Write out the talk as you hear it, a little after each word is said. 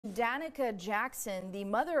Danika Jackson, the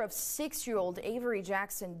mother of 6-year-old Avery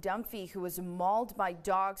Jackson-Dunphy, who was mauled by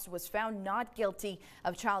dogs, was found not guilty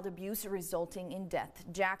of child abuse resulting in death.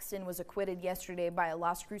 Jackson was acquitted yesterday by a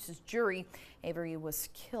Las Cruces jury. Avery was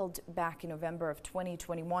killed back in November of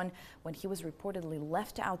 2021 when he was reportedly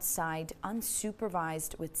left outside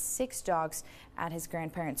unsupervised with 6 dogs at his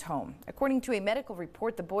grandparents' home. According to a medical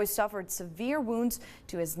report, the boy suffered severe wounds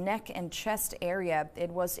to his neck and chest area. It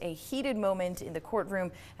was a heated moment in the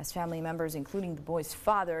courtroom as family members, including the boy's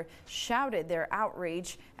father, shouted their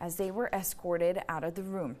outrage as they were escorted out of the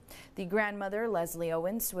room. The grandmother, Leslie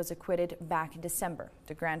Owens, was acquitted back in December.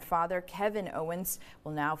 The grandfather, Kevin Owens,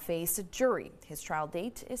 will now face a jury. His trial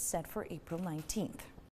date is set for April 19th.